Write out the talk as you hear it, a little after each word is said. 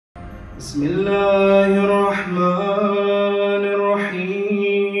بسم الله الرحمن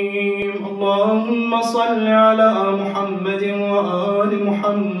الرحيم. اللهم صل على محمد وآل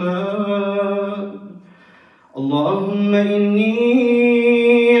محمد. اللهم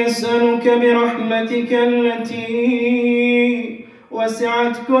إني أسألك برحمتك التي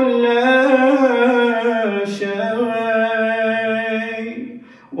وسعت كل شيء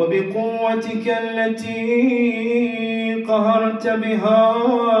وبقوتك التي قهرت بها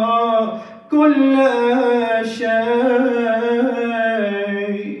كل شيء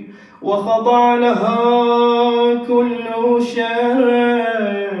وخضع لها كل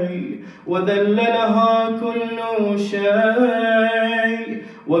شيء وذل لها كل شيء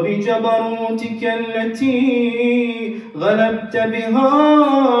وبجبروتك التي غلبت بها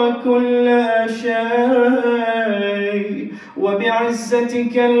كل شيء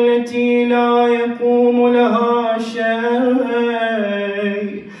وبعزتك التي لا يقوم لها شيء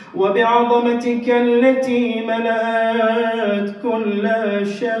وبعظمتك التي ملأت كل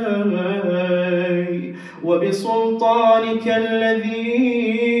شيء وبسلطانك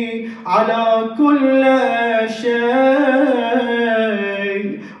الذي على كل شيء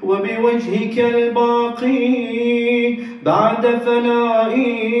وبوجهك الباقي بعد فناء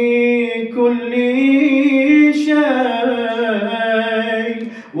كل شيء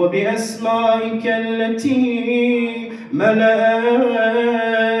وبأسمائك التي ملأت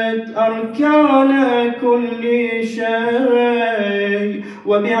أركان كل شيء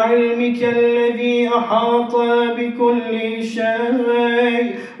وبعلمك الذي أحاط بكل شيء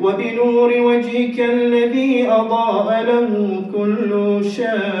وبنور وجهك الذي أضاء له كل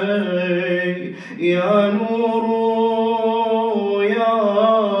شيء. يا نور يا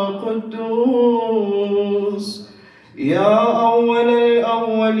قدوس يا أول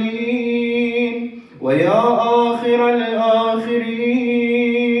الأولين ويا آخر الآخرين.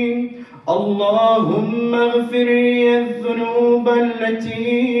 اللهم اغفر لي الذنوب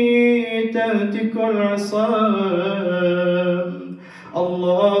التي تهتك العصام.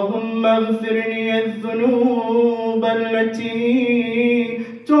 اللهم اغفر لي الذنوب التي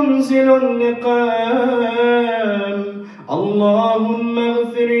تنزل النقام. اللهم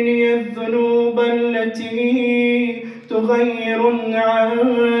اغفر لي الذنوب التي تغير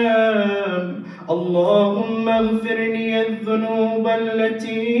النعام. اللهم اغفر لي الذنوب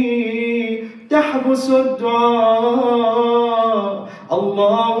التي تحبس الدعاء.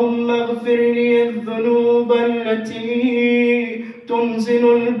 اللهم اغفر لي الذنوب التي تنزل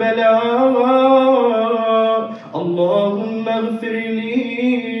البلاء. اللهم اغفر لي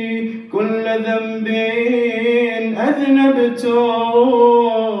كل ذنب أذنبته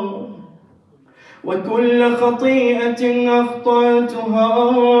وكل خطيئة أخطأتها.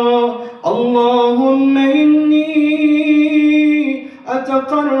 اللهم إني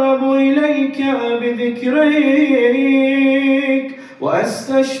أتقرب إليك بذكرك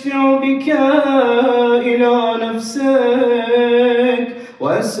وأستشفع بك إلى نفسك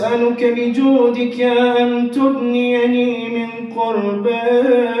وأسألك بجودك أن تدنيني من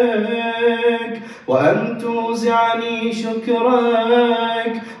قربك وأن توزعني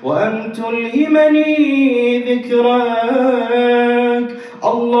شكرك وأن تلهمني ذكرك.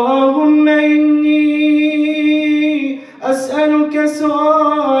 اللهم إني أسألك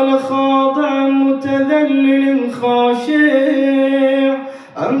سؤال خاضع متذلل خاشع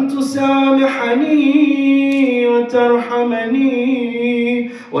أن تسامحني وترحمني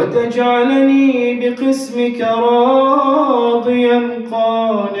وتجعلني بقسمك راضيا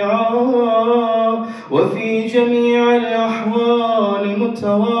قانعا وفي جميع الأحوال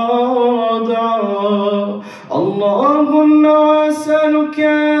متواضعا. اللهم أسألك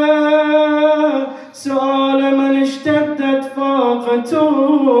سؤال من اشتدت فاقته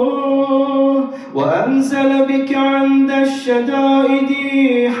وأنزل بك عند الشدائد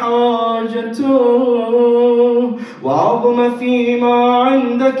حاجته وعظم فيما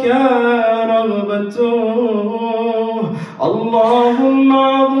عندك رغبته. اللهم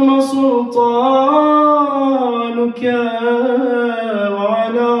عظم سلطانك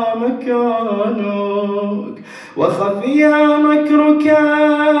وعلى مكانك وخفي مكرك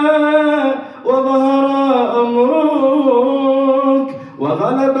وظهر أمرك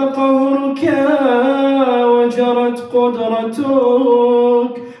وغلب قهرك وجرت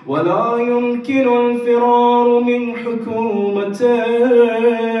قدرتك ولا يمكن الفرار من حكومتك.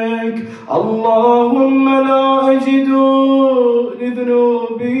 اللهم لا أجد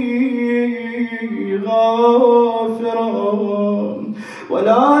لذنوبي غافرا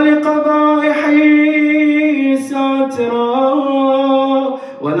ولا لقبائحي ساترا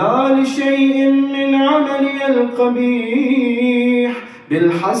ولا لشيء من عملي القبيح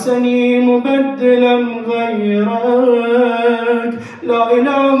بالحسن مبدلا غيرك، لا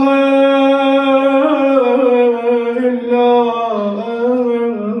إله إلا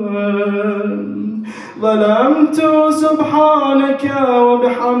أنت. ظلمت سبحانك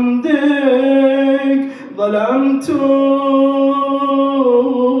وبحمدك، ظلمت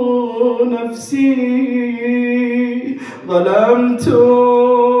نفسي، ظلمت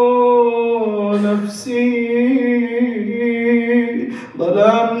نفسي،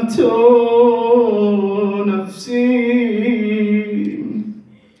 ظلمت نفسي،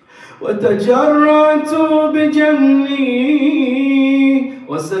 وتجرأت بجهلي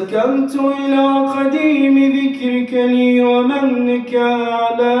وسكنت إلى قديم ذكرك لي ومنك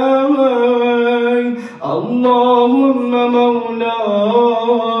علي. اللهم مولاي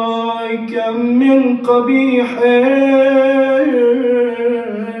كم من قبيح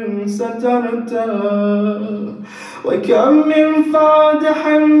سترته، وكم من فادح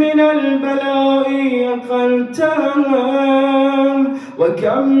من البلاء أقلته،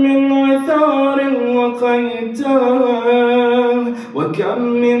 وكم من عثار وقيته، وكم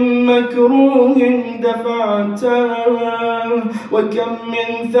من مكروه دفعته، وكم من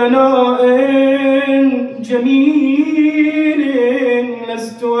ثناء جميل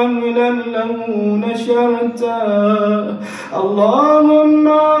لست أهلا له نشرته. اللهم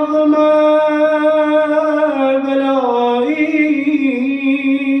أعظم بلائي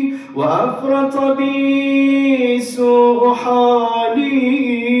وأفرط بي سوء حالي،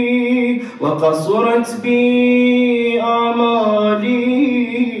 وقصرت بي أعمالي،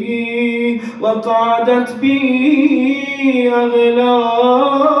 وقعدت بي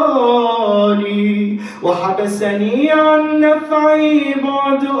أغلالي، وحبسني عن نفعي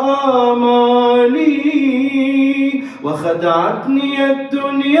بعد آمالي، وخدعتني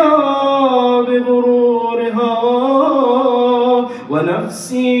الدنيا بغرورها،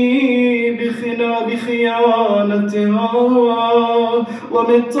 ونفسي بخيانتها.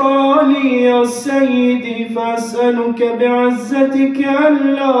 ومطالي يا سيدي، فأسألك بعزتك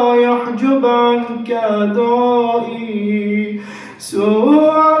ألا يحجب عنك دعائي سوء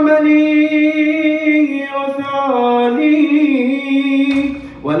عملي وفعلي،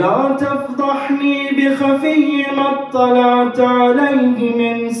 ولا تفضحني بخفي ما اطلعت عليه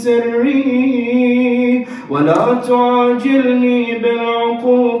من سري، ولا تعاجلني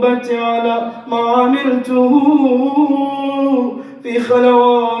بالعقوبة على ما عملته في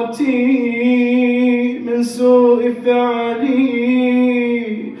خلواتي من سوء فعلي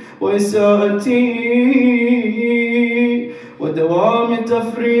وإساءتي ودوام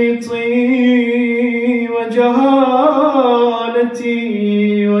تفريطي وجهالتي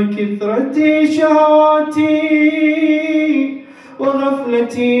وكثرة شهواتي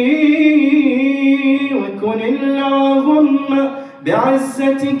وغفلتي. وكن اللهم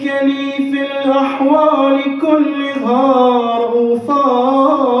بعزتك لي في الأحوال كلها رؤوفا،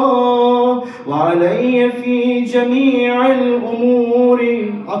 وعلي في جميع الأمور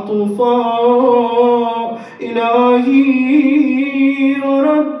عطوفا. إلهي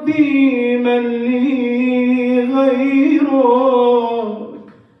وربي من لي غيرك،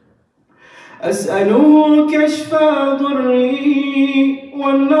 أسأله كشف ضري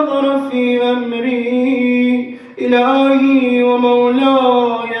والنظر في أمري. إلهي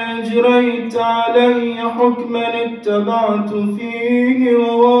ومولاي أجريت علي حكما اتبعت فيه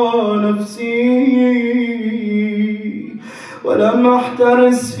هوى نفسي، ولم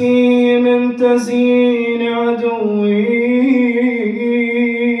أحترس فيه من تزيين عدوي،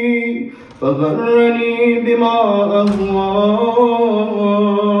 فغرني بما أهوى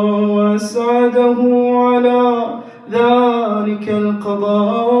وأسعده على ذلك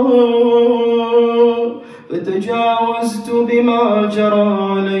القضاء، فتجاوزت بما جرى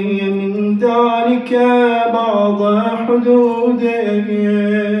علي من ذلك بعض حدودك،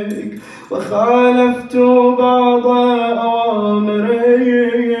 وخالفت بعض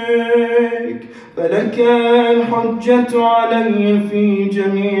أوامرك، فلك الحجة علي في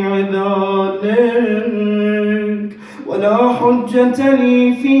جميع ذلك، ولا حجة لي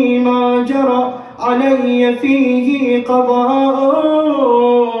فيما جرى علي فيه قضاءك،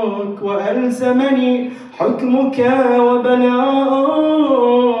 وألزمني حكمك وبلاءك.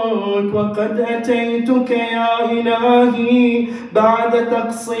 وقد أتيتك يا إلهي بعد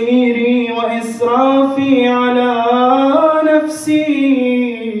تقصيري وإسرافي على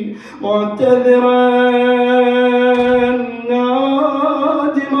نفسي، معتذرا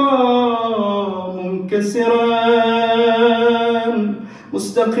نادما منكسرا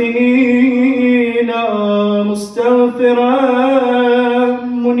مستقيلا مستغفرا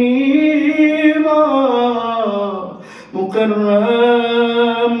منيبا مقرا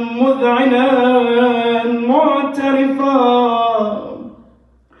مذعنا معترفا،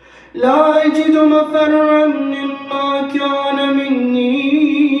 لا أجد مفرا مما كان مني،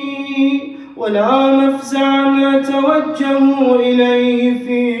 ولا مفزعا أتوجه إليه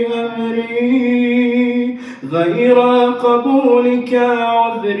في أمري غير قبولك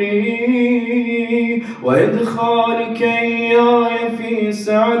عذري وإدخالك إياي في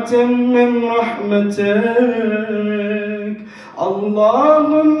سعة من رحمتك.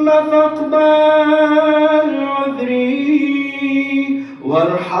 اللهم فاقبل عذري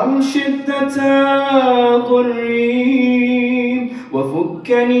وارحم شدة ضري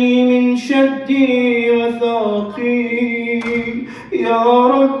وفكني من شدي وثاقي. يا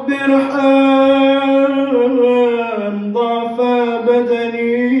رب ارحم ضعف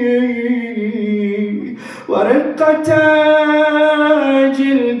بدني ورقة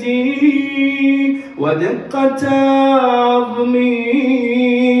جلدي ودقة عظمي،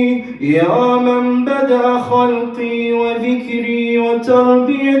 يا من بدأ خلقي وذكري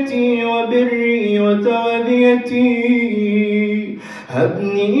وتربيتي وبري وتغذيتي.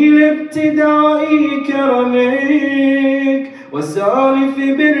 هبني لابتداء كرمك وسالف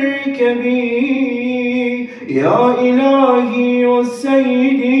برك بي، يا إلهي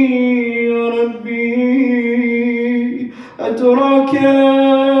وسيدي ربي. أتراك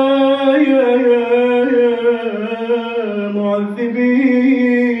معذبي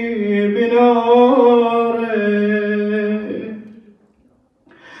بنارك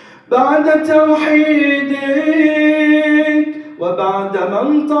بعد توحيدك وبعد من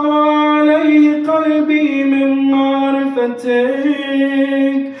طغى عليه قلبي من معرفتك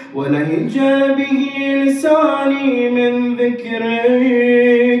ولهج به لساني من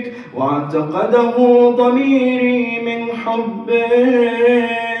ذكرك واعتقده ضميري من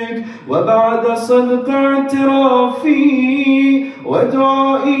حبك، وبعد صدق اعترافي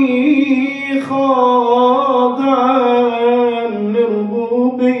ودعائي خاضعا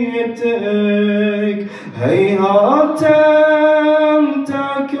لربوبيتك. هيهات أنت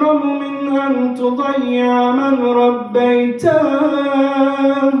أكرم من أن تضيع من ربيته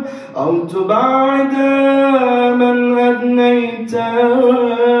أو تبعد من أدنيته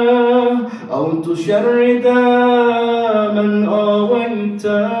أو تشرد من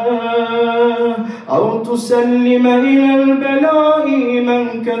آويته أو تسلم إلى البلاء من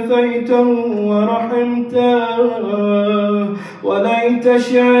كفيته ورحمته. وليت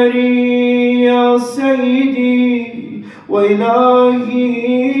شعري يا سيدي وإلهي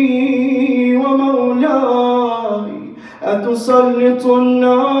ومولاي أتسلط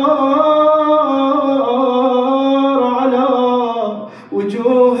النار على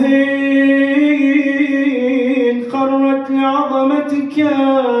وجوه خرت لعظمتك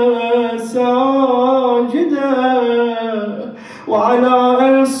ساجدة وعلى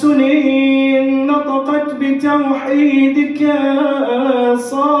ألسن نطقت بتوحيدك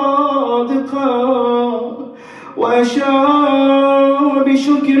صادقا وأشار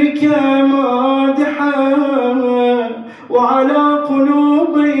بشكرك مادحا وعلى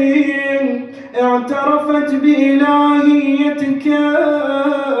قلوب اعترفت بإلهيتك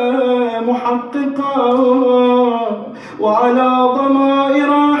محققا وعلى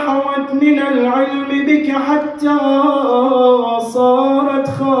ضمائر حوت من العلم بك حتى صارت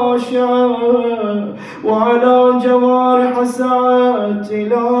خاشعة وعلى جوارح سعت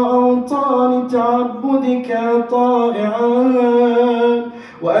إلى أوطان تعبدك طائعا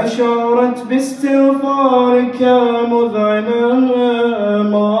وأشارت باستغفارك مذعنا.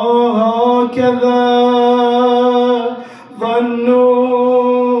 ما هكذا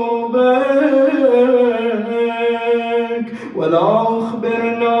ظنوا بك ولا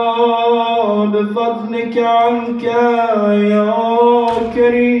أخبرنا بفضلك عنك يا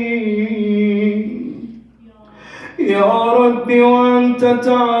كريم. يا ربي وأنت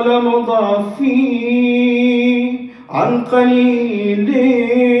تعلم ضعفي عن قليل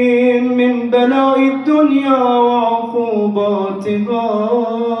من بلاء الدنيا وعقوباتها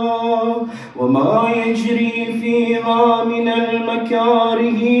وما يجري فيها من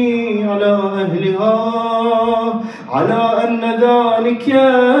المكاره على أهلها، على أن ذلك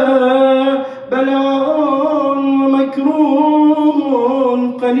بلاء ومكروه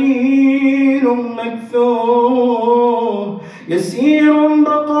قليل مكثور يسير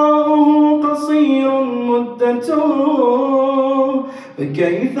بقاؤه قصير مدته،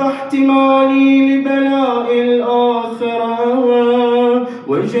 فكيف احتمالي لبلاء الآخرة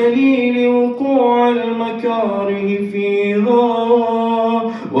وجليل وقوع المكاره فيها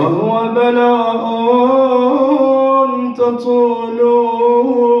وهو بلاء تطول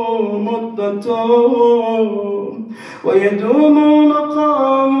مدته ويدوم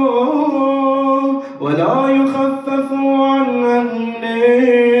مقامه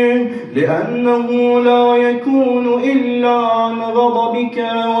لأنه لا يكون إلا عن غضبك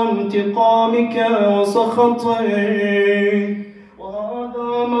وانتقامك وسخطك،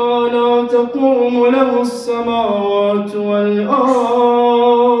 وهذا ما لا تقوم له السماوات والأرض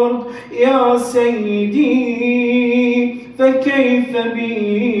يا سيدي، فكيف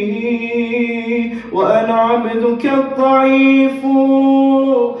بي وأنا عبدك الضعيف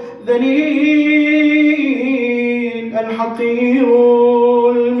ذليل الحقير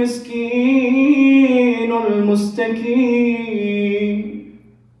المسكين المستكين.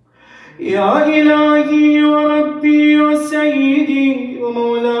 يا إلهي وربي وسيدي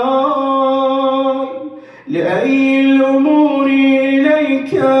ومولاي، لأي الأمور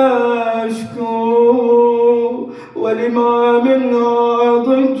إليك أشكو، ولما منها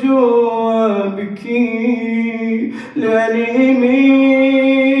أضج وأبكي، لأليم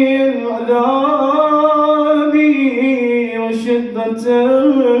العذاب وشدته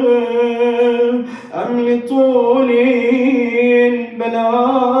أم لطول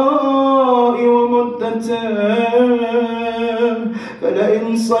البلاء ومدته، فلئن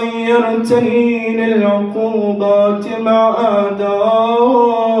صيرتني للعقوبات مع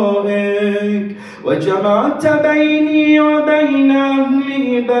أعدائك، وجمعت بيني وبين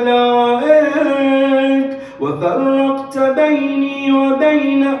أهل بلائك، وفرقت بيني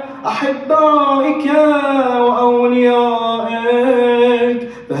وبين أحبائك وأوليائك،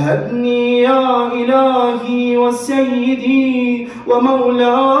 فهبني يا إلهي وسيدي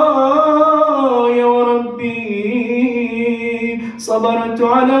ومولاي وربي. صبرت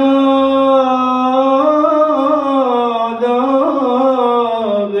على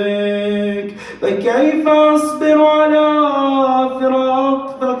عذابك، فكيف أصبر على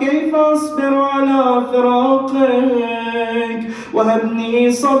فراقك،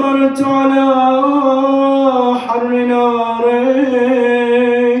 وهبني صبرت على حر نارك،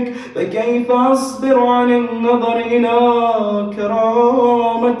 فكيف أصبر عن النظر إلى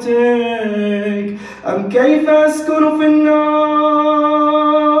كرامتك، أم كيف أسكن في النار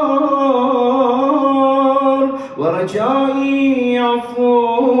ورجائي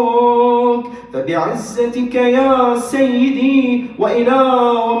عفوك، فبعزتك يا سيدي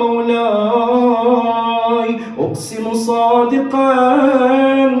وإله ومولاي أقسم صادقا،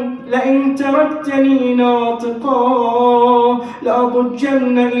 لئن تركتني ناطقا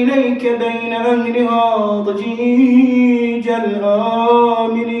لأضجن إليك بين أهلها ضجيج الآمنين،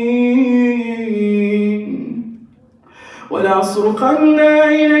 ولأصرخن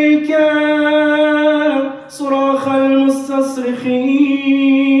إليك صراخ المستصرخين،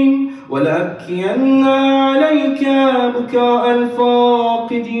 ولأبكين عليك بكاء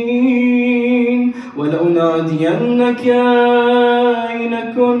الفاقدين، ولأنادينك أين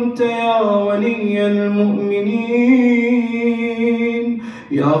كنت يا ولي المؤمنين،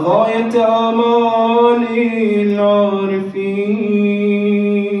 يا غاية آمال العارفين،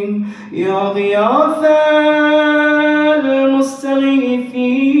 يا غياث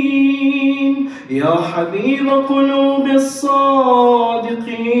المستغيثين، يا حبيب قلوب الصادقين،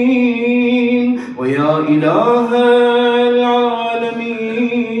 ويا إله العالمين،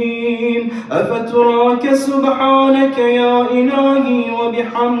 أفتراك سبحانك يا إلهي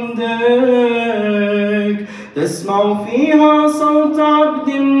وبحمدك تسمع فيها صوت عبد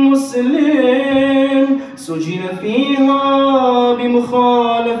مسلم سجن فيها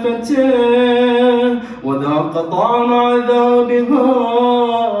بمخالفته، وذاق طعم عذابها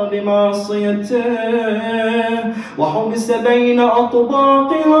بمعصيته، وحبس بين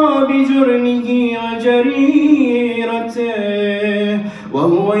أطباقها بجرمه وجريرته،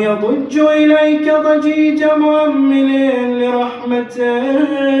 وهو يضج إليك ضجيج مؤمل لرحمتك،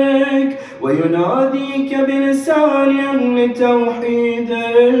 ويناديك بلسان أهل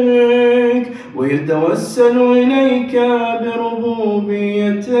توحيدك، ويتوسل إليك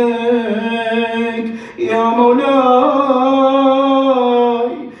بربوبيتك. يا مولاي،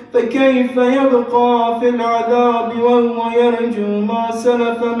 فكيف يبقى في العذاب وهو يرجو ما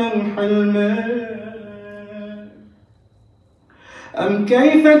سلف من حلمه؟ أم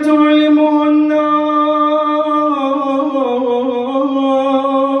كيف تعلمه النار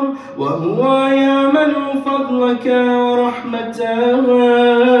وهو يأمل فضلك ورحمتك؟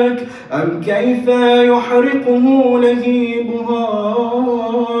 أم كيف يحرقه لهيبها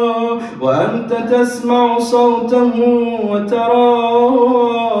وأنت تسمع صوته وترى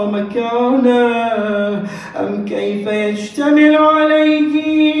مكانه؟ أم كيف يشتمل عليه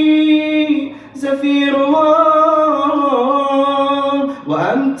زفيرها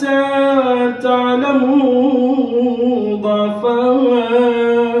وأنت تعلم ضعفه؟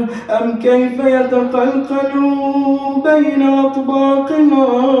 أم كيف يتقلقل بين أطباقها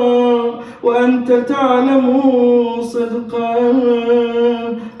وأنت تعلم صدقا؟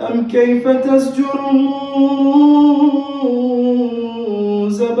 أم كيف تزجر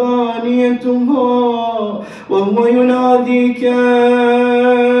زبانيتها وهو يناديك يا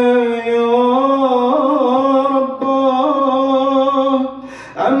رباه؟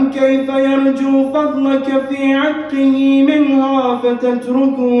 أم كيف يرجو فضلك في عتقه منها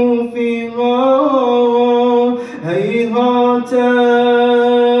فتتركه فيها؟ هيهات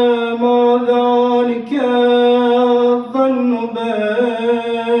ما ذلك الظن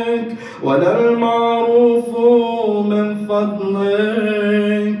بك ولا المعروف من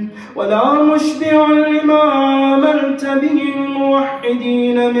فضلك ولا مشبع لما عملت به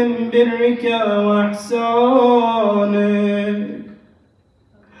الموحدين من برك وإحسانك.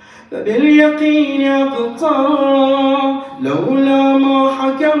 فباليقين أقطع لولا ما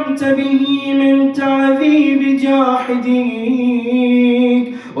حكمت به من تعذيب جاحديك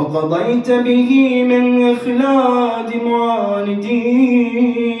وقضيت به من إخلاد معانديك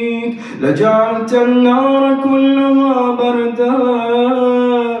لجعلت النار كلها بردا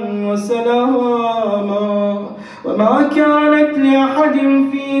وسلاما وما كانت لأحد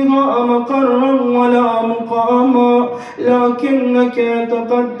فيها مقرا ولا مقاما لكنك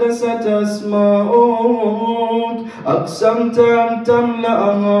تقدست أسماؤك أقسمت أن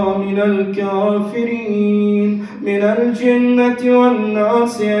تملأها من الكافرين من الجنة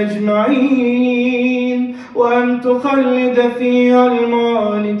والناس أجمعين وأن تخلد فيها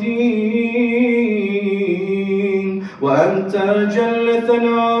المعاندين وأنت جل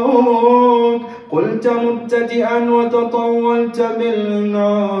ثناؤك قلت مبتدئا وتطولت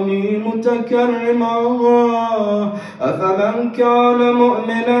بالإنعام متكرما أفمن كان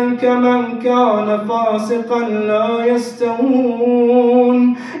مؤمنا كمن كان فاسقا لا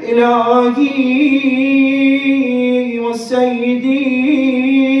يستوون. إلهي وسيدي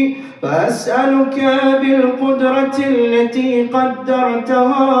فأسألك بالقدرة التي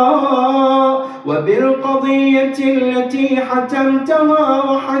قدرتها وبالقضية التي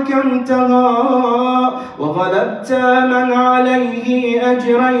حتمتها وحكمتها وغلبت من عليه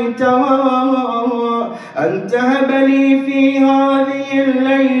أجريتها أن تهب لي في هذه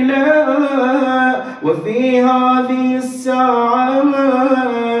الليلة وفي هذه الساعة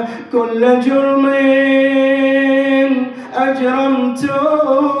كل جرم أجرمته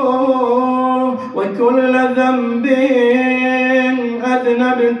وكل ذنب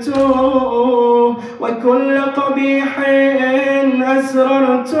أذنبته وكل قبيح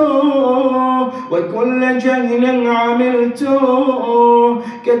أسررته وكل جهل عملته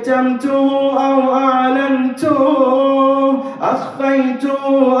كتمته أو أعلنته أخفيته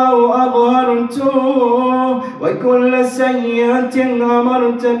أو أظهرته وكل سيئة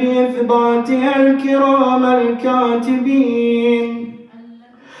أمرت بإثباتها الكرام الكاتبين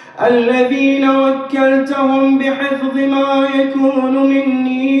الذين وكلتهم بحفظ ما يكون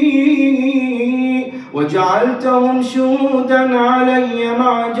مني وجعلتهم شهودا علي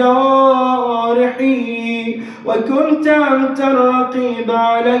مع جوارحي وكنت أنت الرقيب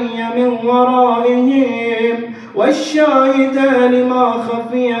علي من ورائهم والشاهد لما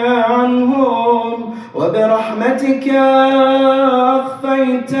خفي عنهم وبرحمتك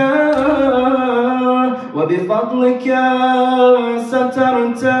أخفيت وبفضلك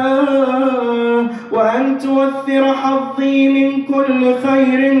سترت وأن توفر حظي من كل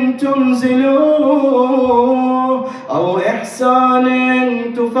خير تنزله أو إحسان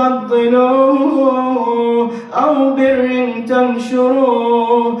تفضله أو بر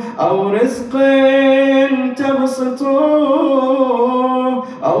تنشره أو رزق تبسطه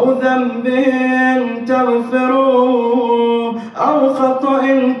أو ذنب تغفره أو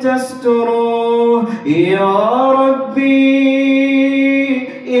خطأ تستره يا ربي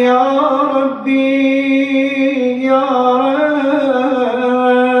يا ربي يا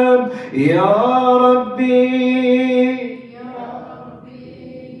رب يا ربي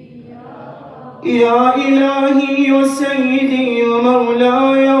يا إلهي وسيدي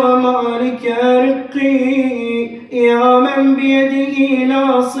ومولاي ومالك رقي يا من بيده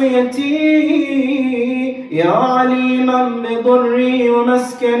ناصيتي يا عليما بضري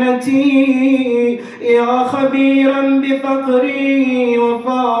ومسكنتي يا خبيرا بفقري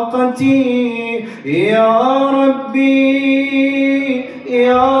وفاقتي يا ربي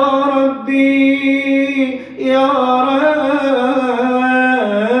يا ربي يا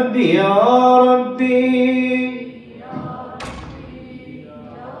رب يا ربي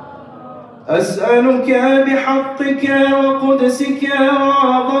أسألك بحقك وقدسك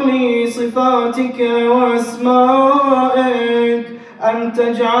وعظم صفاتك وأسمائك أن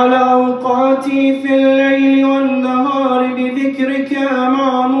تجعل أوقاتي في الليل والنهار بذكرك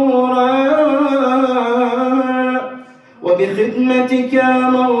معمورا وبخدمتك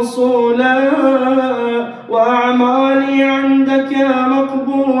موصولا وأعمالي عندك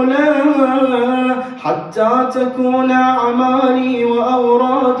مقبولا حتى تكون أعمالي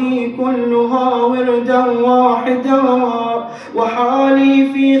وأورادي كلها وردا واحدا وحالي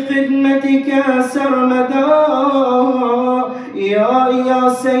في خدمتك سرمدا يا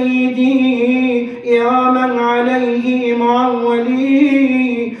سيدي يا من عليه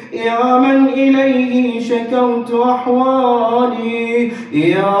معولي يا من إليه شكوت أحوالي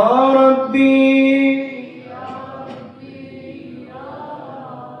يا ربي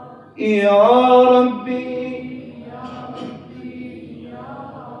يا ربي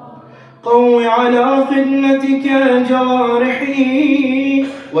قو على خدمتك جارحي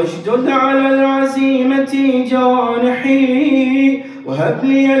واشدد على العزيمة جوانحي وهب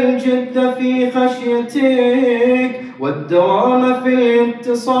لي الجد في خشيتك والدوام في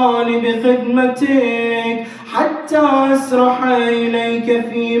الاتصال بخدمتك حتى أسرح إليك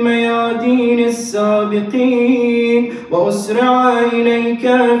في ميادين السابقين وأسرع إليك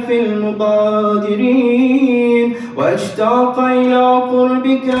في المبادرين وأشتاق إلى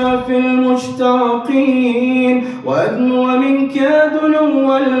قربك في المشتاقين وأدنو منك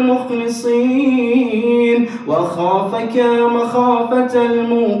دنو المخلصين وأخافك مخافة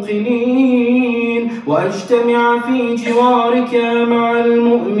الموقنين وأجتمع في جوارك مع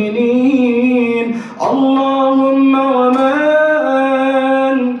المؤمنين اللهم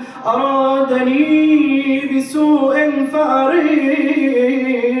ومن أرادني بسوء فأريد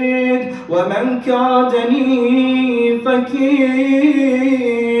ومن كادني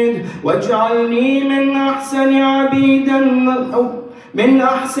فكيد واجعلني من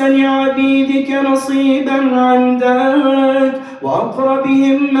أحسن عبيدك نصيبا عندك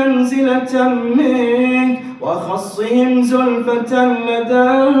وأقربهم منزلة منك وأخصهم زلفة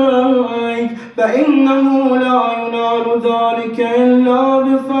لديك فإنه لا ينال ذلك إلا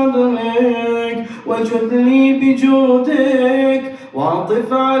بفضلك وجد لي بجودك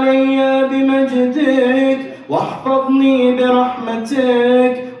واعطف علي بمجدك واحفظني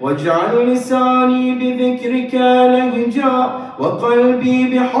برحمتك واجعل لساني بذكرك لهجا وقلبي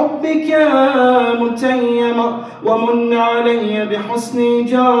بحبك متيما ومن علي بحسن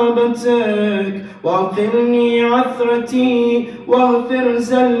إجابتك وأقلني عثرتي واغفر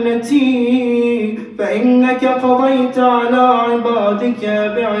زلتي فإنك قضيت على عبادك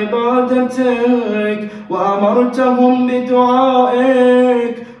بعبادتك وأمرتهم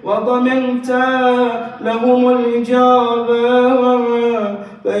بدعائك وضمنت لهم الإجابة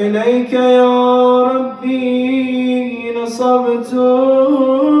فإليك يا ربي نصبت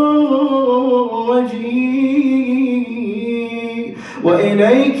وجهي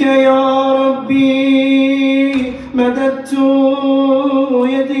وإليك يا ربي مددت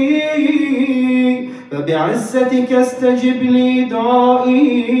يدي فبعزتك استجب لي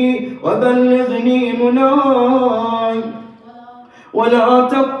دعائي وبلغني مناي ولا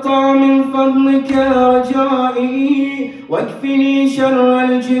تقطع من فضلك رجائي واكفني شر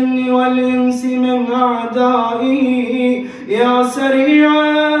الجن والإنس من أعدائي يا سريع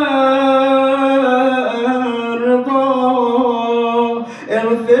الرضا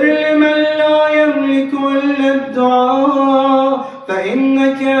اغفر لمن لا يملك إلا الدعاء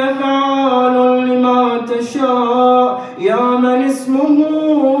فإنك فعال لما تشاء يا من اسمه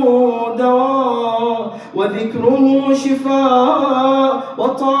دواء وذكره شفاء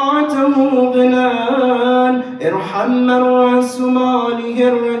وطاعته غنان ارحم من رأس ماله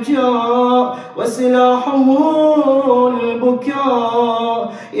الرجاء وسلاحه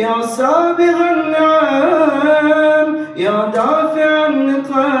البكاء يا سابغ النعم يا دافع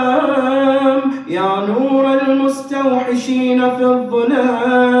النقام يا نور المستوحشين في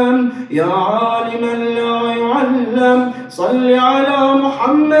الظلام يا عالما لا يعلم صل على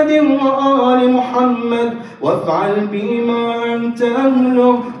محمد وآل محمد وافعل بما أنت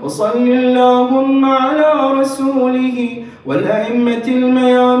أهله وصل اللهم على رسوله والأئمة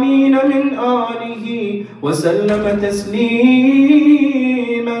الميامين من آله وسلم تسليما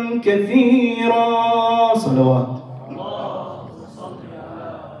كثيرا صلوات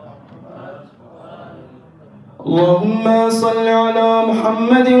اللهم صل على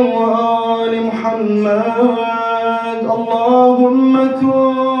محمد وآل محمد اللهم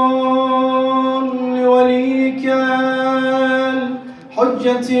كن لوليك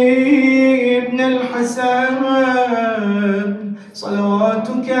الحجة ابن الحسن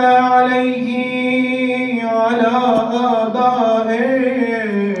صلواتك عليه وعلى آبائه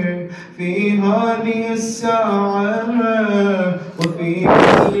في هذه الساعة وفي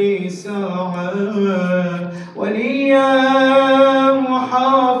كل ساعة وليا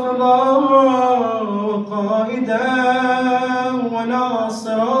وحافظا وقائدا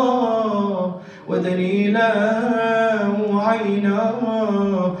وناصرا ودليلا وعينا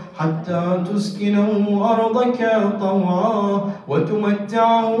حتى تسكنه أرضك طوعا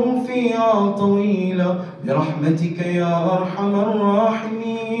وتمتعه فيها طويلا برحمتك يا أرحم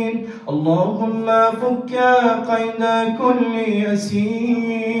الراحمين. اللهم فك قيد كل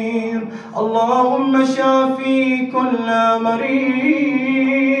أسير، اللهم شافي كل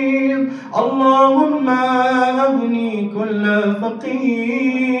مريض، اللهم أغني كل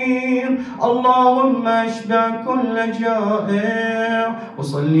فقير، اللهم اشبع كل جائع.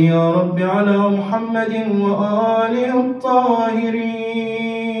 وصل يا رب على محمد وآله الطاهرين.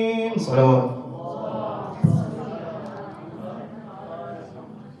 صلوات.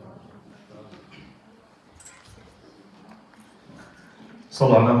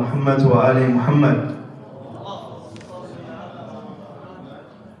 صلوا على محمد وآل محمد.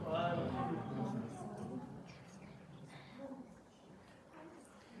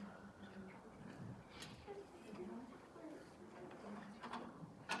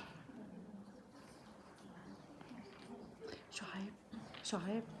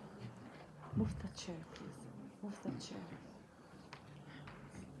 Shoaib, move that chair, please. Move that chair.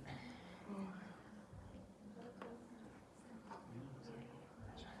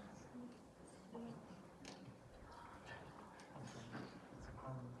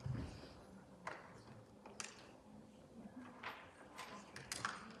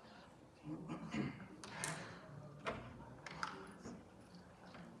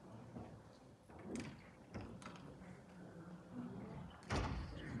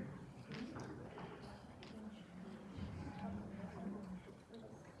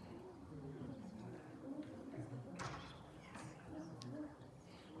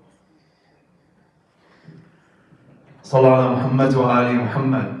 صلى على محمد وآل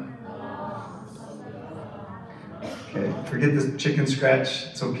محمد. Okay, forget this chicken scratch.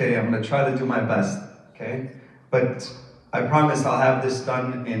 It's okay. I'm going to try to do my best. Okay? But I promise I'll have this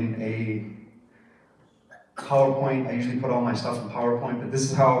done in a PowerPoint. I usually put all my stuff in PowerPoint, but this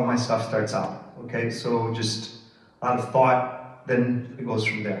is how my stuff starts out. Okay? So just a lot of thought, then it goes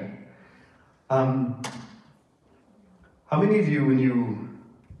from there. How many of you, when you,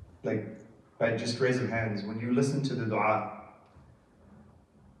 like, right, just raise your hands, when you listen to the dua,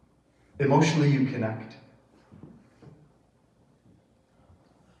 emotionally you connect?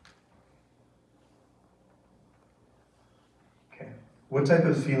 Okay. What type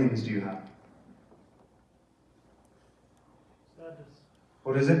of feelings do you have? Sadness.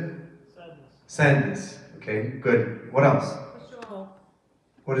 What is it? Sadness. Sadness. Okay, good. What else? Khushu'.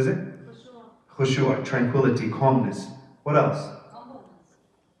 What is it? Khushu'. Khushu', tranquility, calmness. What else? Humbleness.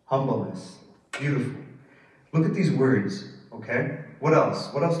 Humbleness. Beautiful. Look at these words, okay? What else?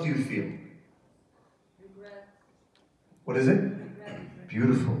 What else do you feel? Regret. What is it? Regret.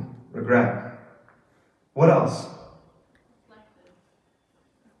 Beautiful. Regret. What else?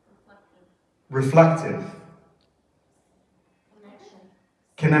 Reflective. Reflective. Connection.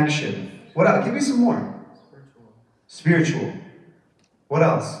 Connection. What else? Give me some more. Spiritual. What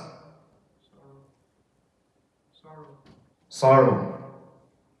else? Sorrow.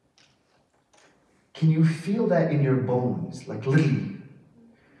 Can you feel that in your bones, like literally?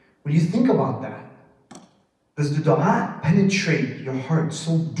 When you think about that, does the dua penetrate your heart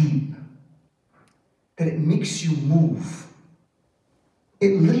so deep that it makes you move?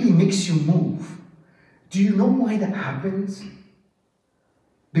 It literally makes you move. Do you know why that happens?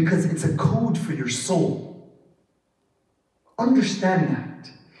 Because it's a code for your soul. Understand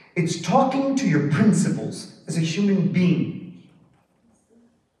that. It's talking to your principles as a human being.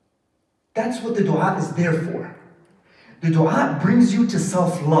 That's what the dua is there for. The dua brings you to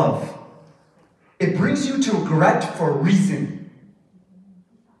self-love. It brings you to regret for a reason.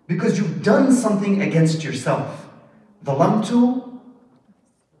 Because you've done something against yourself. ظَلَمْتُ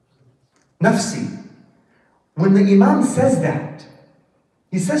nafsi. When the Imam says that,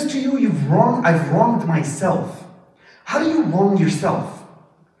 he says to you, I've wronged myself. How do you wrong yourself?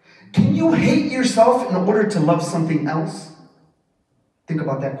 Can you hate yourself in order to love something else? Think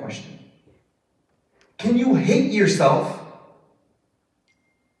about that question. Can you hate yourself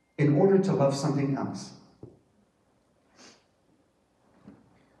in order to love something else?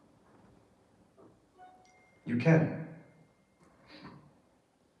 You can.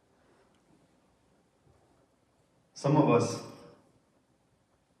 Some of us,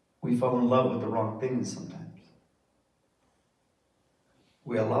 we fall in love with the wrong things sometimes.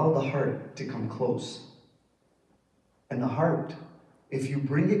 We allow the heart to come close. And the heart if you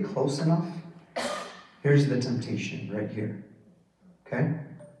bring it close enough, here's the temptation right here. Okay?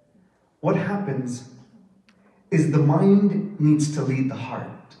 What happens is the mind needs to lead the heart.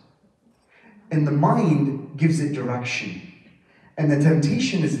 And the mind gives it direction. And the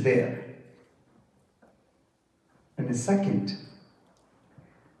temptation is there. And the second,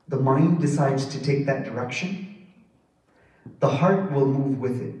 the mind decides to take that direction, the heart will move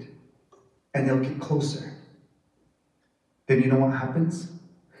with it. And they'll get closer. Then you know what happens?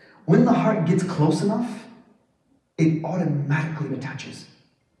 When the heart gets close enough, it automatically attaches.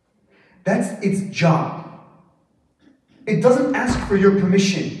 That's its job. It doesn't ask for your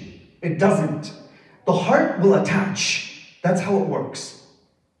permission. It doesn't. The heart will attach. That's how it works.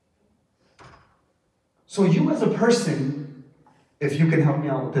 So you as a person, if you can help me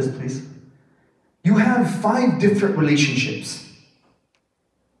out with this, please. You have 5 different relationships.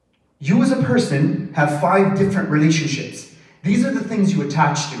 You as a person have 5 different relationships. These are the things you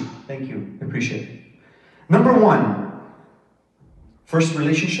attach to. Thank you. I appreciate it. Number 1, first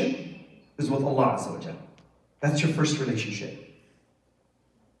relationship is with Allah Azza wa Jal. That's your first relationship.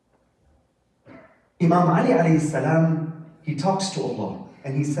 Imam Ali alayhi salam, he talks to Allah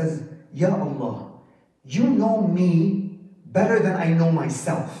and he says, Ya Allah, you know me better than I know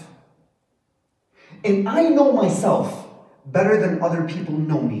myself. And I know myself better than other people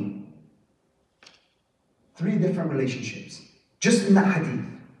know me. 3 different relationships, just in that hadith.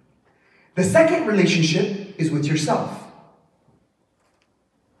 The second relationship is with yourself.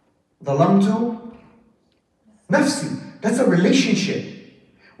 Dhalamtu nafsi. That's a relationship.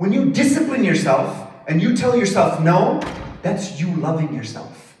 When you discipline yourself and you tell yourself no, that's you loving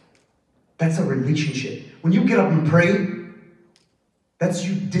yourself. That's a relationship. When you get up and pray, that's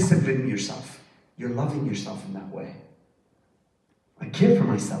you disciplining yourself. You're loving yourself in that way. I care for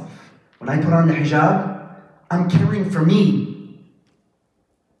myself. When I put on the hijab, I'm caring for me.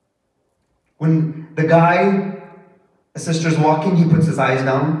 When the guy, a sister's walking, he puts his eyes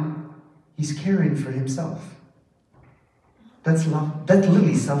down, he's caring for himself. That's love. That's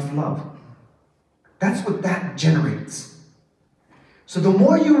literally self-love. That's what that generates. So the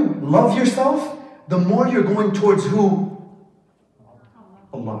more you love yourself, the more you're going towards who?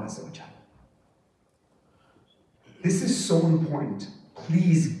 Allah Azza wa Jalla. This is so important.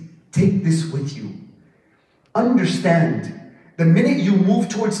 Please take this with you. Understand, the minute you move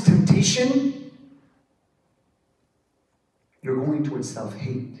towards temptation, you're going towards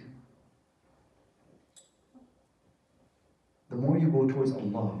self-hate. The more you go towards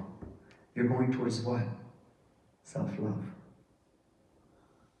Allah, you're going towards what? Self-love.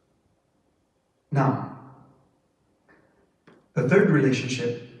 Now, the third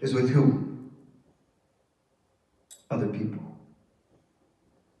relationship is with who? Other people.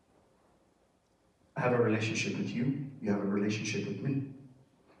 I have a relationship with you, you have a relationship with me.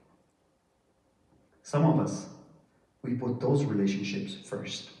 Some of us, we put those relationships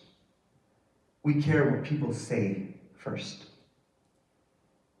first. We care what people say first.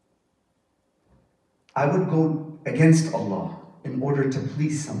 I would go against Allah in order to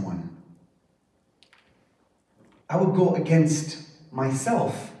please someone. I would go against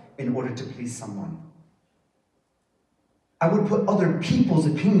myself in order to please someone. I would put other people's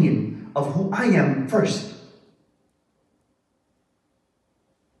opinion of who I am first.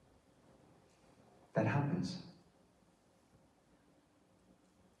 That happens.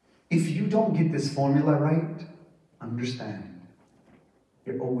 If you don't get this formula right, understand,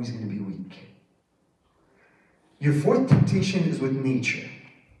 you're always going to be weak. Your fourth temptation is with nature.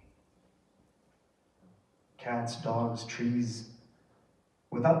 Cats, dogs, trees.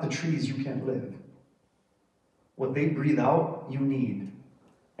 Without the trees, you can't live. What they breathe out, you need.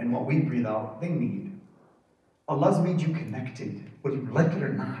 And what we breathe out, they need. Allah's made you connected, whether you like it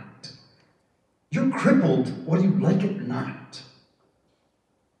or not. You're crippled, whether you like it or not.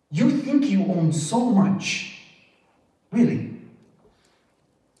 You think you own so much. Really.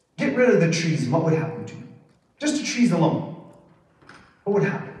 Get rid of the trees, and what would happen to you? Just the trees alone. What would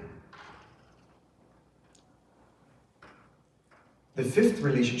happen? The fifth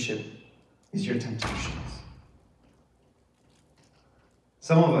relationship is your temptations.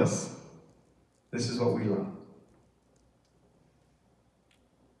 Some of us, this is what we love.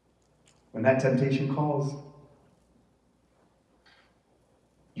 When that temptation calls,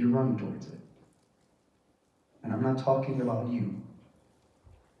 you run towards it. And I'm not talking about you.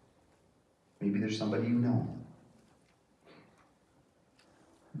 Maybe there's somebody you know.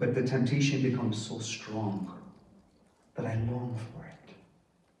 But the temptation becomes so strong that I long for it.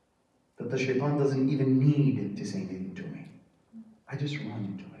 That the shaitan doesn't even need to say anything to me. I just run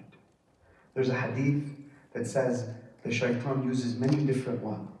into it. There's a hadith that says the shaitan uses many different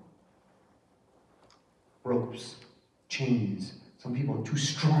what? Ropes, chains. Some people are too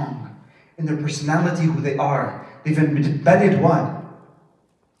strong in their personality, who they are. They've embedded what?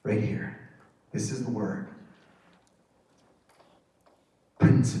 Right here. This is the word.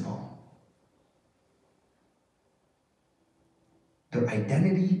 Principle. Their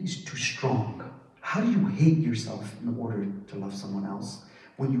identity is too strong. How do you hate yourself in order to love someone else?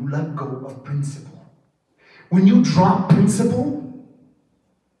 When you let go of principle. When you drop principle,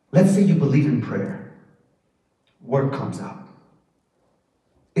 let's say you believe in prayer. Word comes out.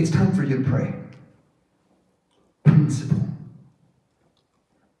 It's time for you to pray. Principle.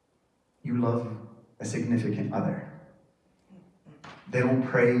 You love a significant other. They don't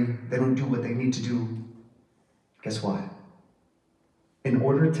pray, they don't do what they need to do. Guess what? In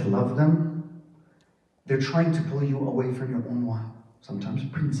order to love them, they're trying to pull you away from your own what? Sometimes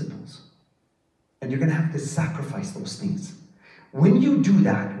principles. And you're going to have to sacrifice those things. When you do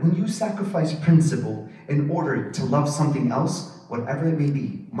that, when you sacrifice principle in order to love something else, whatever it may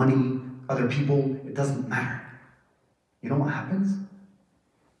be, money, other people, it doesn't matter. You know what happens?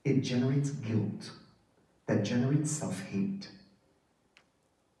 It generates guilt. That generates self-hate.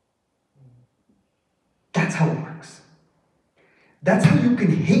 That's how it works. That's how you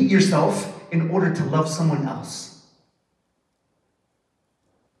can hate yourself in order to love someone else.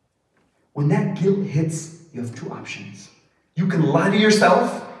 When that guilt hits, you have two options. You can lie to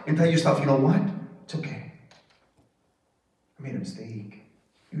yourself and tell yourself, you know what? It's okay. I made a mistake.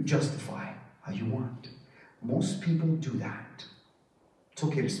 You justify how you want. Most people do that. It's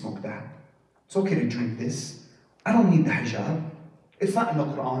okay to smoke that. It's okay to drink this. I don't need the hijab. It's not in the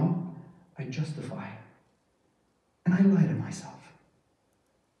Quran. I justify. And I lie to myself.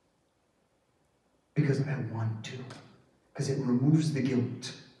 Because I want to. Because it removes the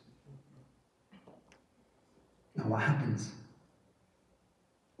guilt. Now what happens?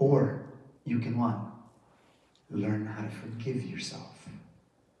 Or you can what? Learn how to forgive yourself.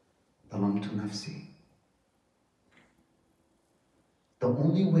 Dalamtu nafsi. The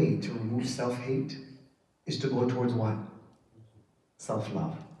only way to remove self-hate is to go towards what?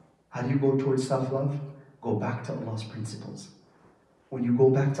 Self-love. How do you go towards self-love? Go back to Allah's principles. When you go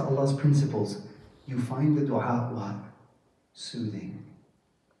back to Allah's principles, you find the dua what? Soothing.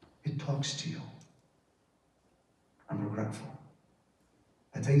 It talks to you. I'm regretful.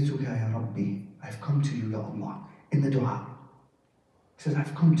 Ataytuka ya Rabbi. I've come to you, Ya Allah. In the dua. He says,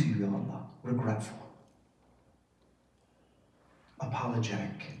 I've come to you, Ya Allah. Regretful.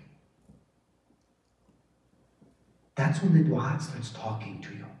 Apologetic. That's when the dua starts talking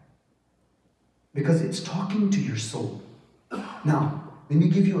to you. Because it's talking to your soul. Now, let me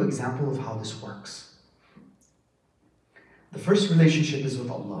give you an example of how this works. The first relationship is with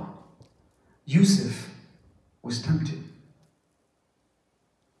Allah. Yusuf was tempted.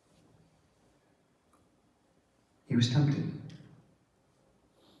 He was tempted.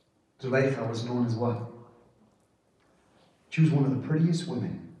 Zulaykha was known as what? She was one of the prettiest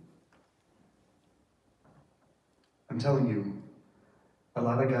women. I'm telling you, a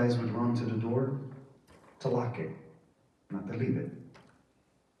lot of guys would run to the door to lock it, not to leave it.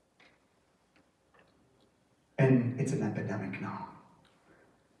 And it's an epidemic now.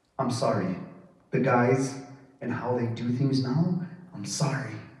 I'm sorry. The guys and how they do things now, I'm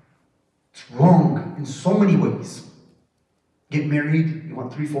sorry. It's wrong in so many ways. Get married, you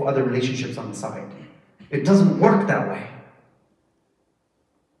want 3, 4 other relationships on the side. It doesn't work that way.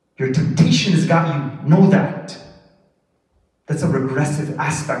 Your temptation has got you. Know that. That's a regressive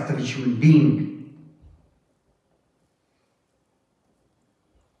aspect of a human being.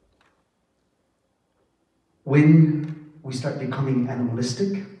 When we start becoming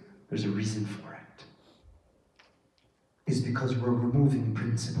animalistic, there's a reason for it. It's because we're removing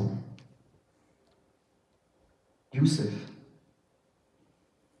principle. Yusuf,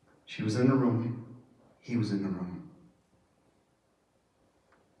 she was in the room, he was in the room.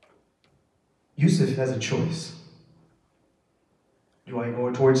 Yusuf has a choice. Do I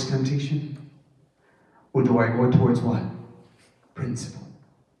go towards temptation? Or do I go towards what? Principle.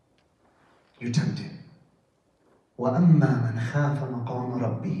 You're tempted. وَأَمَّا مَنْ خَافَ مَقَامَ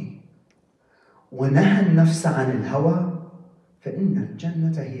رَبِّهِ وَنَهَى النَّفْسَ عَنِ الْهَوَى فَإِنَّ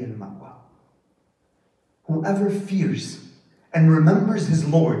الْجَنَّةَ هِيَ الْمَأْوَى. Whoever fears and remembers his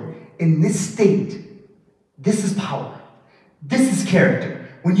Lord in this state, this is power. This is character.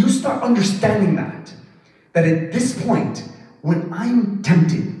 When you start understanding that at this point, when I'm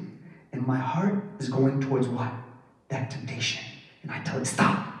tempted and my heart is going towards what? That temptation. And I tell it,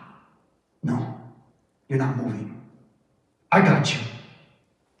 stop. No, you're not moving. I got you.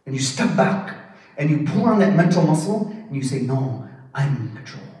 And you step back and you pull on that mental muscle and you say, no, I'm in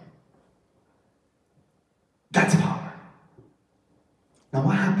control. That's power. Now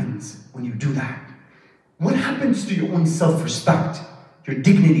what happens when you do that? What happens to your own self-respect, your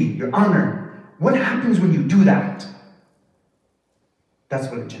dignity, your honor? What happens when you do that? That's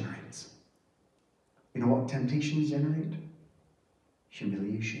what it generates. You know what temptations generate?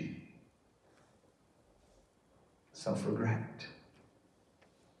 Humiliation, self-regret,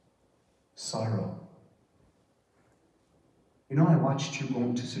 sorrow. You know, I watched you go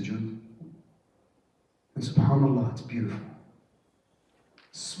into sujood, and subhanAllah, it's beautiful.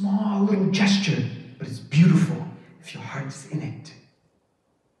 Small little gesture, but it's beautiful if your heart is in it.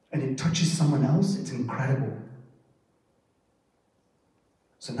 And it touches someone else, it's incredible.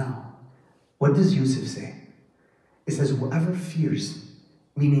 So now, what does Yusuf say? It says, whoever fears,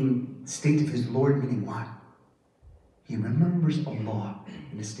 meaning state of his Lord, meaning what? He remembers Allah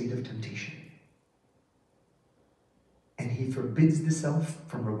in a state of temptation. And he forbids the self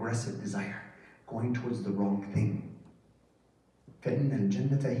from regressive desire, going towards the wrong thing. فَإِنَّ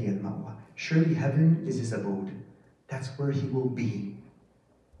الْجَنَّةَ هِيَ الْمَأْوَى. Surely heaven is his abode. That's where he will be.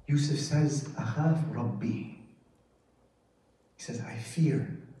 Yusuf says, أَخَافُ رَبِّي. He says, I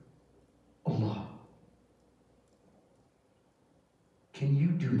fear Allah. Can you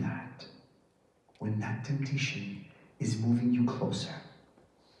do that when that temptation is moving you closer?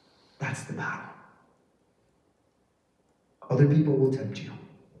 That's the battle. Other people will tempt you.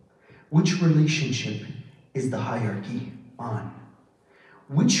 Which relationship is the hierarchy on?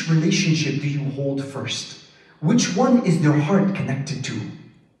 Which relationship do you hold first? Which one is your heart connected to?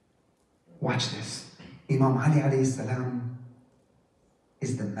 Watch this. Imam Ali alayhi salam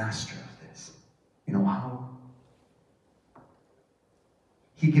is the master of this. You know how?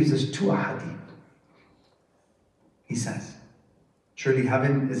 He gives us two ahadith. He says, surely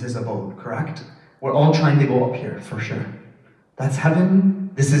heaven is his abode, correct? We're all trying to go up here, for sure. That's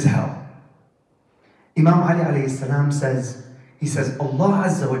heaven, this is hell. Imam Ali alayhi salam says, he says, Allah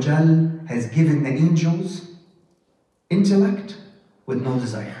Azza wa Jal has given the angels intellect with no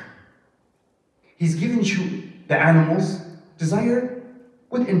desire. He's given you, the animals, desire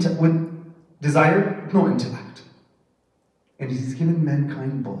with desire, no intellect. And he's given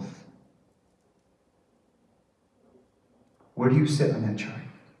mankind both. Where do you sit on that chart?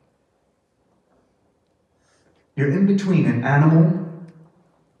 You're in between an animal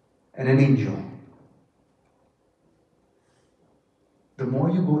and an angel. The more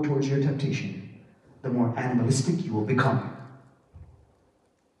you go towards your temptation, the more animalistic you will become.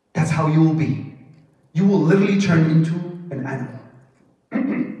 That's how you will be. You will literally turn into an animal.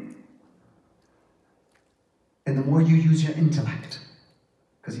 And the more you use your intellect,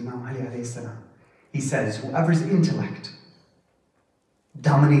 because Imam Ali alayhi salam, he says, whoever's intellect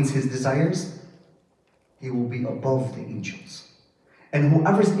dominates his desires, he will be above the angels. And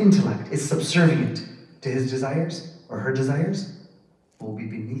whoever's intellect is subservient to his desires or her desires will be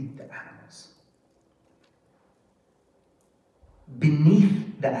beneath the animals.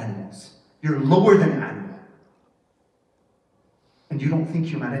 Beneath the animals. You're lower than an animal. And you don't think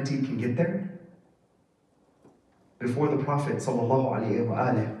humanity can get there? Before the Prophet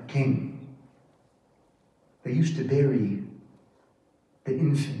ﷺ came, they used to bury the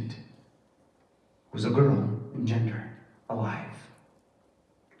infant, who was a girl in gender, alive.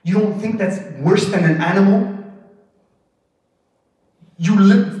 You don't think that's worse than an animal?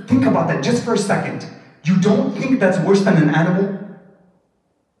 Think about that just for a second. You don't think that's worse than an animal?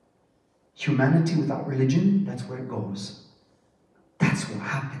 Humanity without religion, that's where it goes. That's what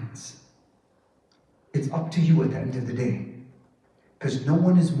happens. It's up to you at the end of the day. Because no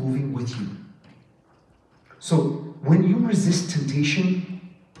one is moving with you. So when you resist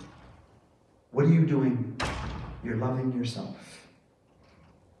temptation, what are you doing? You're loving yourself.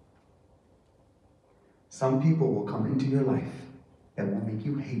 Some people will come into your life that will make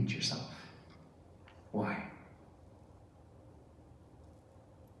you hate yourself. Why?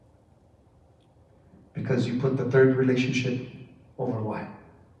 Because you put the third relationship over what?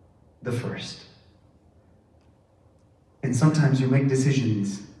 The first. And sometimes you make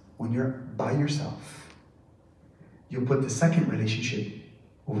decisions when you're by yourself. You put the second relationship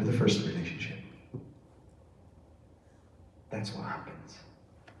over the first relationship. That's what happens.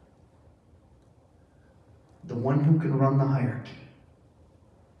 The one who can run the hierarchy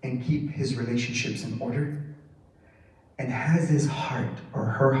and keep his relationships in order and has his heart or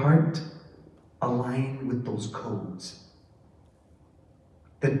her heart aligned with those codes.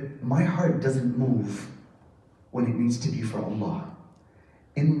 That my heart doesn't move when it needs to be for Allah.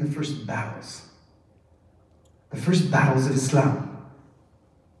 In the first battles of Islam,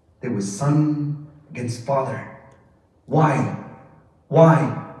 there was sun against father. Why?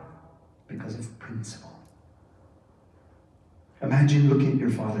 Why? Because of principle. Imagine looking at your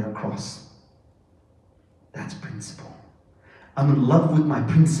father across. That's principle. I'm in love with my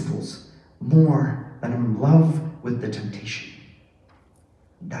principles more than I'm in love with the temptation.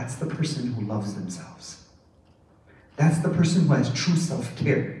 That's the person who loves themselves. That's the person who has true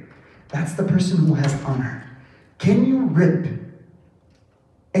self-care. That's the person who has honor. Can you rip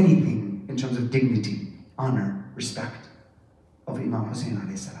anything in terms of dignity, honor, respect of Imam Hussein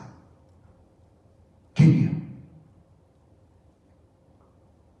alayhi salam? Can you?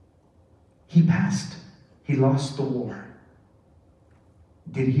 He passed. He lost the war.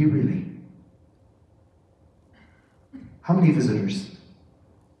 Did he really? How many visitors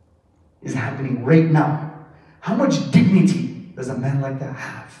is happening right now? How much dignity does a man like that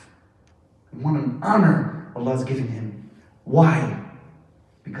have? And what an honor Allah has given him. Why?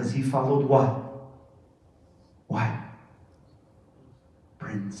 Because he followed what? Why?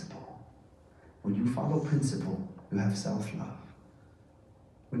 Principle. When you follow principle, you have self-love.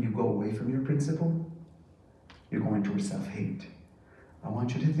 When you go away from your principle, you're going towards self-hate. I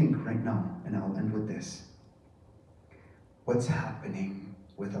want you to think right now, and I'll end with this. What's happening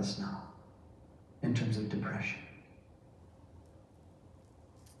with us now in terms of depression,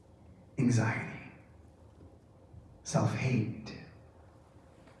 anxiety, self-hate?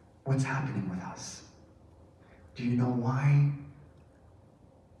 What's happening with us? Do you know why?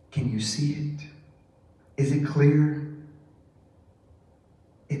 Can you see it? Is it clear?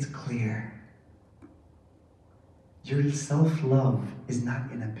 It's clear. Your self-love is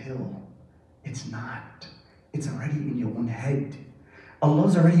not in a pill. It's not. It's already in your own head.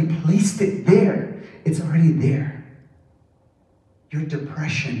 Allah's already placed it there. It's already there. Your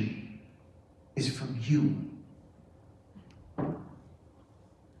depression is from you.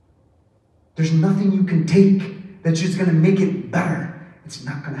 There's nothing you can take that's just going to make it better. It's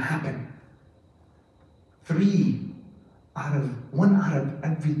not going to happen. 1 out of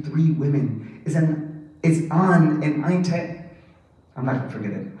every 3 women is on an anti. I'm not going to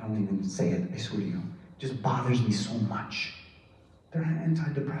forget it. I don't even say it. I swear to you. It just bothers me so much. They're on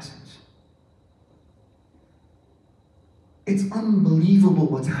antidepressants. It's unbelievable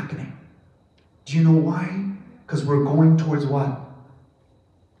what's happening. Do you know why? Because we're going towards what?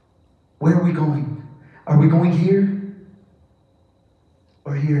 Where are we going? Are we going here?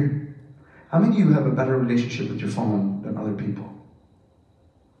 Or here? How many of you have a better relationship with your phone than other people?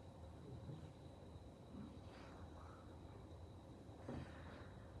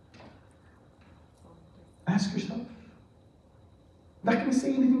 Ask yourself. I'm not going to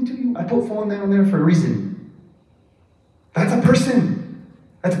say anything to you. I put phone down there for a reason. That's a person.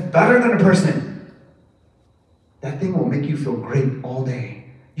 That's better than a person. That thing will make you feel great all day.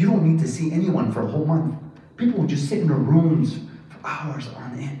 You don't need to see anyone for a whole month. People will just sit in their rooms for hours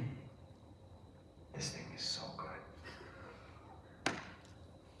on end. This thing is so good.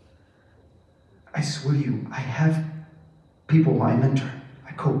 I swear to you, I have people who I mentor,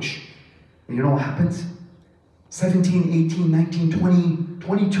 I coach. And you know what happens? 17, 18, 19, 20,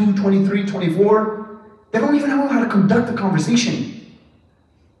 22, 23, 24. They don't even know how to conduct a conversation.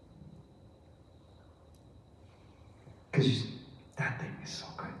 Because that thing is so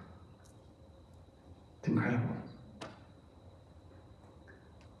good. It's incredible.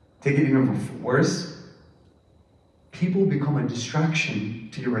 Take it even worse. People become a distraction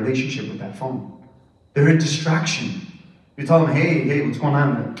to your relationship with that phone. They're a distraction. You tell them, hey, what's going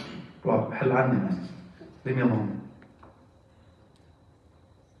on? Bro, hell on me, man. Leave me alone.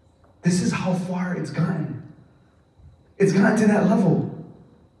 This is how far it's gotten. It's gotten to that level.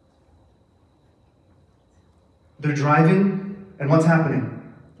 They're driving, and what's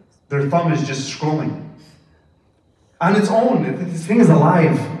happening? Their thumb is just scrolling. On its own, this thing is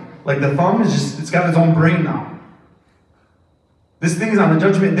alive. Like the thumb is just, it's got its own brain now. This thing is on the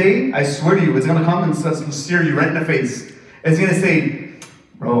judgment day, I swear to you, it's gonna come and stare you right in the face. It's gonna say,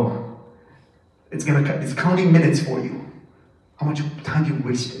 bro, it's counting minutes for you. How much time you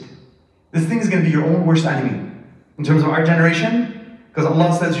wasted. This thing is gonna be your own worst enemy. In terms of our generation, because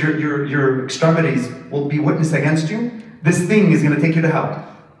Allah says your extremities will be witness against you, this thing is gonna take you to hell.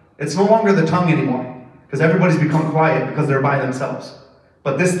 It's no longer the tongue anymore, because everybody's become quiet because they're by themselves.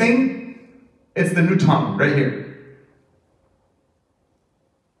 But this thing, it's the new tongue right here.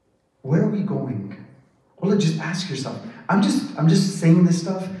 Where are we going? Well, just ask yourself. I'm just saying this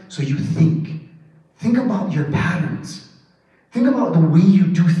stuff so you think. Think about your patterns. Think about the way you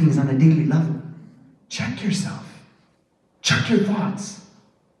do things on a daily level. Check yourself. Check your thoughts.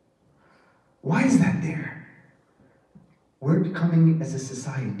 Why is that there? We're becoming, as a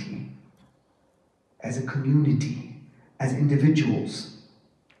society, as a community, as individuals,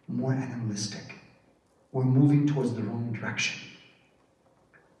 more animalistic. We're moving towards the wrong direction.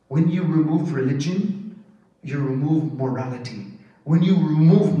 When you remove religion, you remove morality. When you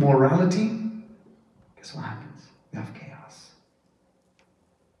remove morality, guess what happens? You have chaos.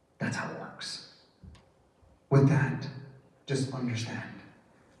 That's how it works. With that, just understand.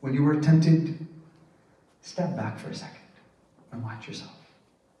 When you are tempted, step back for a second and watch yourself.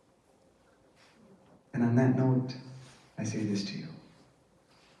 And on that note, I say this to you.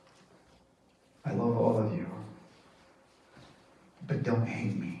 I love all of you, but don't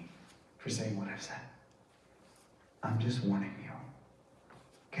hate me for saying what I've said. I'm just warning you,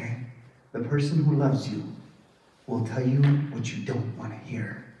 okay? The person who loves you will tell you what you don't want to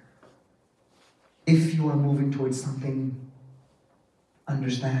hear. If you are moving towards something,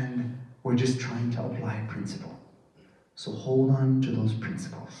 understand we're just trying to apply a principle. So hold on to those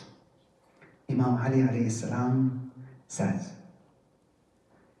principles. Imam Ali alayhi salam says,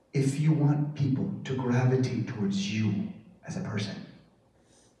 if you want people to gravitate towards you as a person,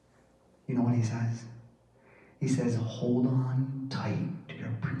 you know what he says? He says, hold on tight to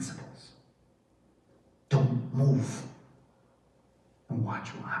your principles. Don't move. And watch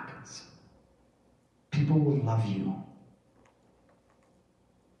what happens. People will love you.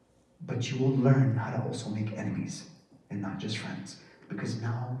 But you will learn how to also make enemies and not just friends. Because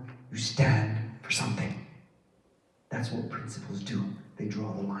now you stand for something. That's what principles do. They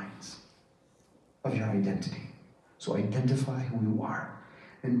draw the lines of your identity. So identify who you are.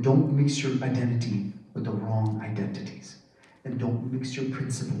 And don't mix your identity with the wrong identities. And don't mix your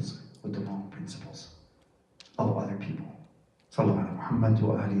principles with the wrong principles of other people. Sallallahu ala Muhammad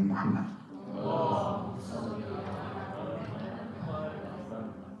wa ali Muhammad.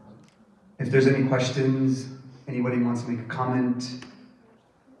 If there's any questions, anybody wants to make a comment,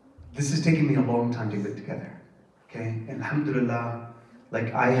 this is taking me a long time to get together. Okay? And alhamdulillah,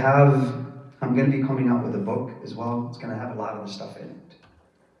 like I'm going to be coming out with a book as well. It's going to have a lot of the stuff in it.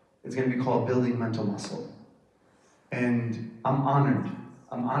 It's going to be called Building Mental Muscle. And I'm honored.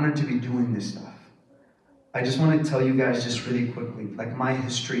 I'm honored to be doing this stuff. I just want to tell you guys just really quickly, like my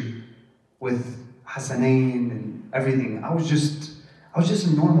history with Hassanain and everything. I was just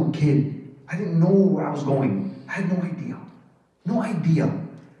a normal kid. I didn't know where I was going. I had no idea. No idea.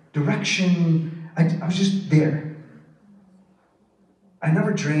 Direction. I was just there. I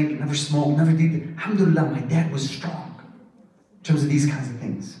never drank, never smoked, never did it. Alhamdulillah, my dad was strong in terms of these kinds of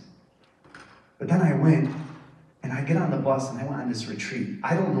things. But then I went, and I get on the bus, and I went on this retreat.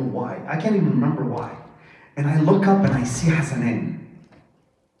 I don't know why. I can't even remember why. And I look up, and I see Hassanain.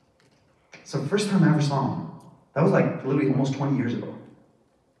 So the first time I ever saw him, that was like literally almost 20 years ago.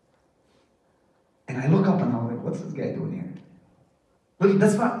 And I look up, and I'm like, what's this guy doing here? Look,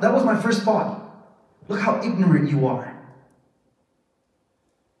 that was my first thought. Look how ignorant you are.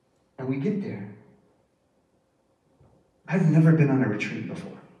 And we get there. I've never been on a retreat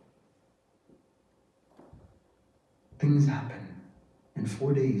before. Things happen, and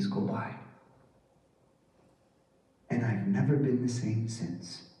 4 days go by. And I've never been the same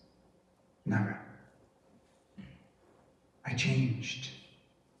since. Never. I changed.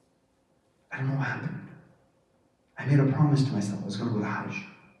 I don't know what happened. I made a promise to myself I was going to go to Hajj.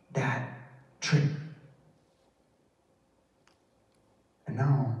 That trip. And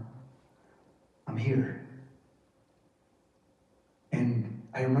now, I'm here. And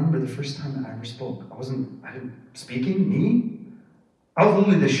I remember the first time I ever spoke. I didn't speaking, me? I was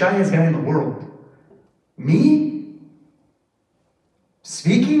literally the shyest guy in the world. Me?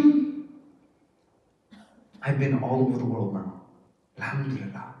 Speaking? I've been all over the world now.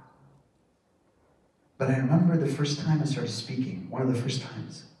 Alhamdulillah. But I remember the first time I started speaking, one of the first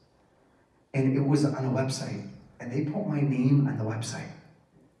times. And it was on a website. And they put my name on the website.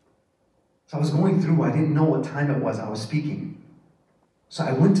 So I was going through, I didn't know what time it was I was speaking. So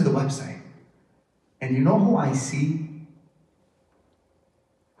I went to the website. And you know who I see?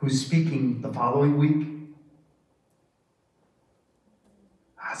 Who's speaking the following week?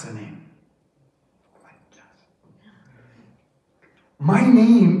 Hassanain. My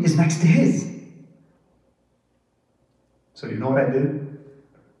name is next to his. So you know what I did?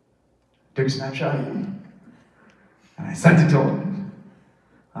 Took a snapshot and I sent it to him.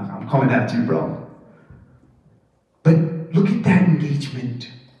 I'm coming after you, bro. But look at that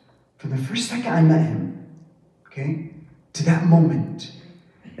engagement. From the first second I met him, okay, to that moment.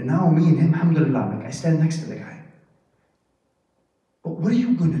 And now me and him, alhamdulillah, like I stand next to the guy. But what are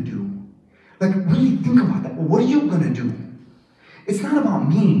you gonna do? Like really think about that. What are you gonna do? It's not about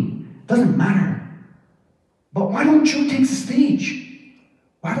me. It doesn't matter. But why don't you take the stage?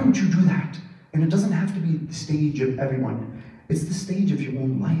 Why don't you do that? And it doesn't have to be the stage of everyone. It's the stage of your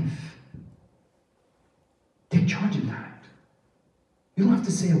own life. Take charge of that. You don't have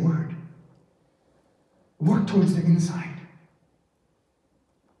to say a word. Work towards the inside.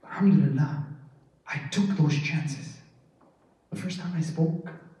 Alhamdulillah, I took those chances. The first time I spoke,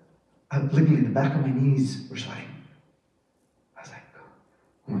 literally the back of my knees were sweating. I was like,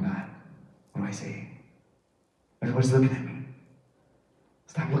 oh my God, what do I say? Everybody's looking at me.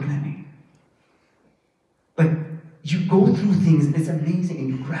 Stop looking at me. But you go through things, and it's amazing, and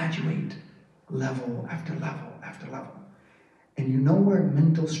you graduate level after level after level. And you know where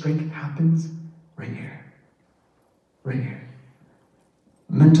mental strength happens? Right here. Right here.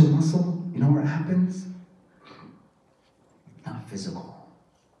 Mental muscle, you know where it happens? Not physical.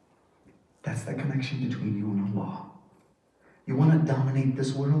 That's the connection between you and Allah. You want to dominate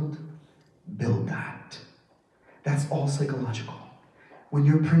this world? Build that. That's all psychological. When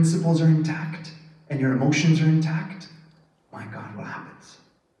your principles are intact and your emotions are intact, my God, what happens?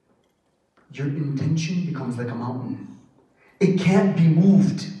 Your intention becomes like a mountain. It can't be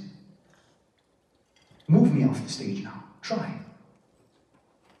moved. Move me off the stage now. Try.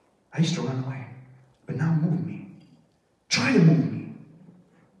 I used to run away, but now move me. Try to move me.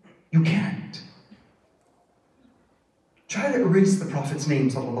 You can't. Try to erase the Prophet's name,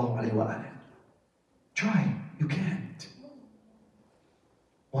 sallallahu alaihi wasallam. Try. You can't.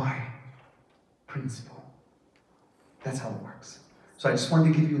 Why? Principle. That's how it works. So I just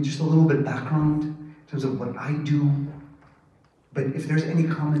wanted to give you just a little bit of background in terms of what I do. But if there's any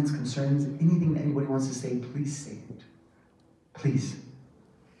comments, concerns, anything that anybody wants to say, please say it. Please.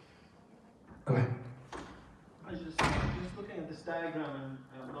 Go ahead. I just looking at this diagram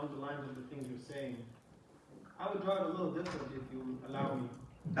and along the lines of the things you're saying, I would draw it a little differently if you allow me.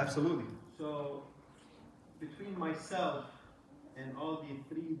 Absolutely. So, between myself and all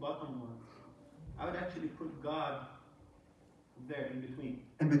the three bottom ones, I would actually put God there in between.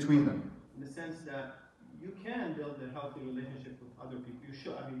 In between them. In the sense that you can build a healthy relationship with other people. You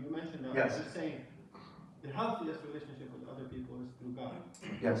should. I mean, you mentioned that. Yes. I was just saying, the healthiest relationship with other people is through God.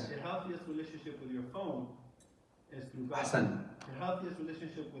 Yes. The healthiest relationship with your phone is through God. Hassan. The healthiest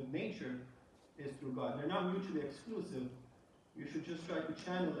relationship with nature is through God. They're not mutually exclusive. You should just try to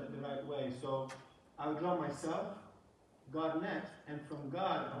channel it the right way. So I would draw myself, God next, and from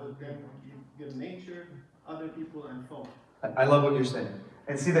God I would then give nature, other people, and phone. I love what you're saying.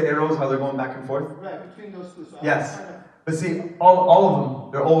 And see the arrows, how they're going back and forth? Right, between those two. So Yes. I would kind of, But see, all of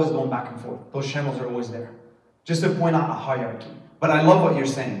them, they're always going back and forth. Those channels are always there. Just to point out a hierarchy. But I love what you're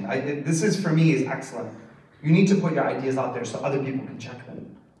saying. This is, for me, is excellent. You need to put your ideas out there so other people can check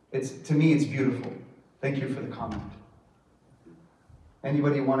them. To me, it's beautiful. Thank you for the comment.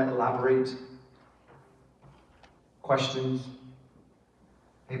 Anybody want to elaborate? Questions?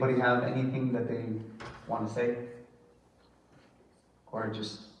 Anybody have anything that they want to say? Or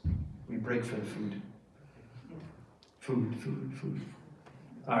just, we break for the food. Food.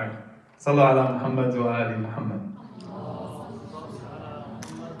 All right. Sallu ala Muhammad wa ali Muhammad.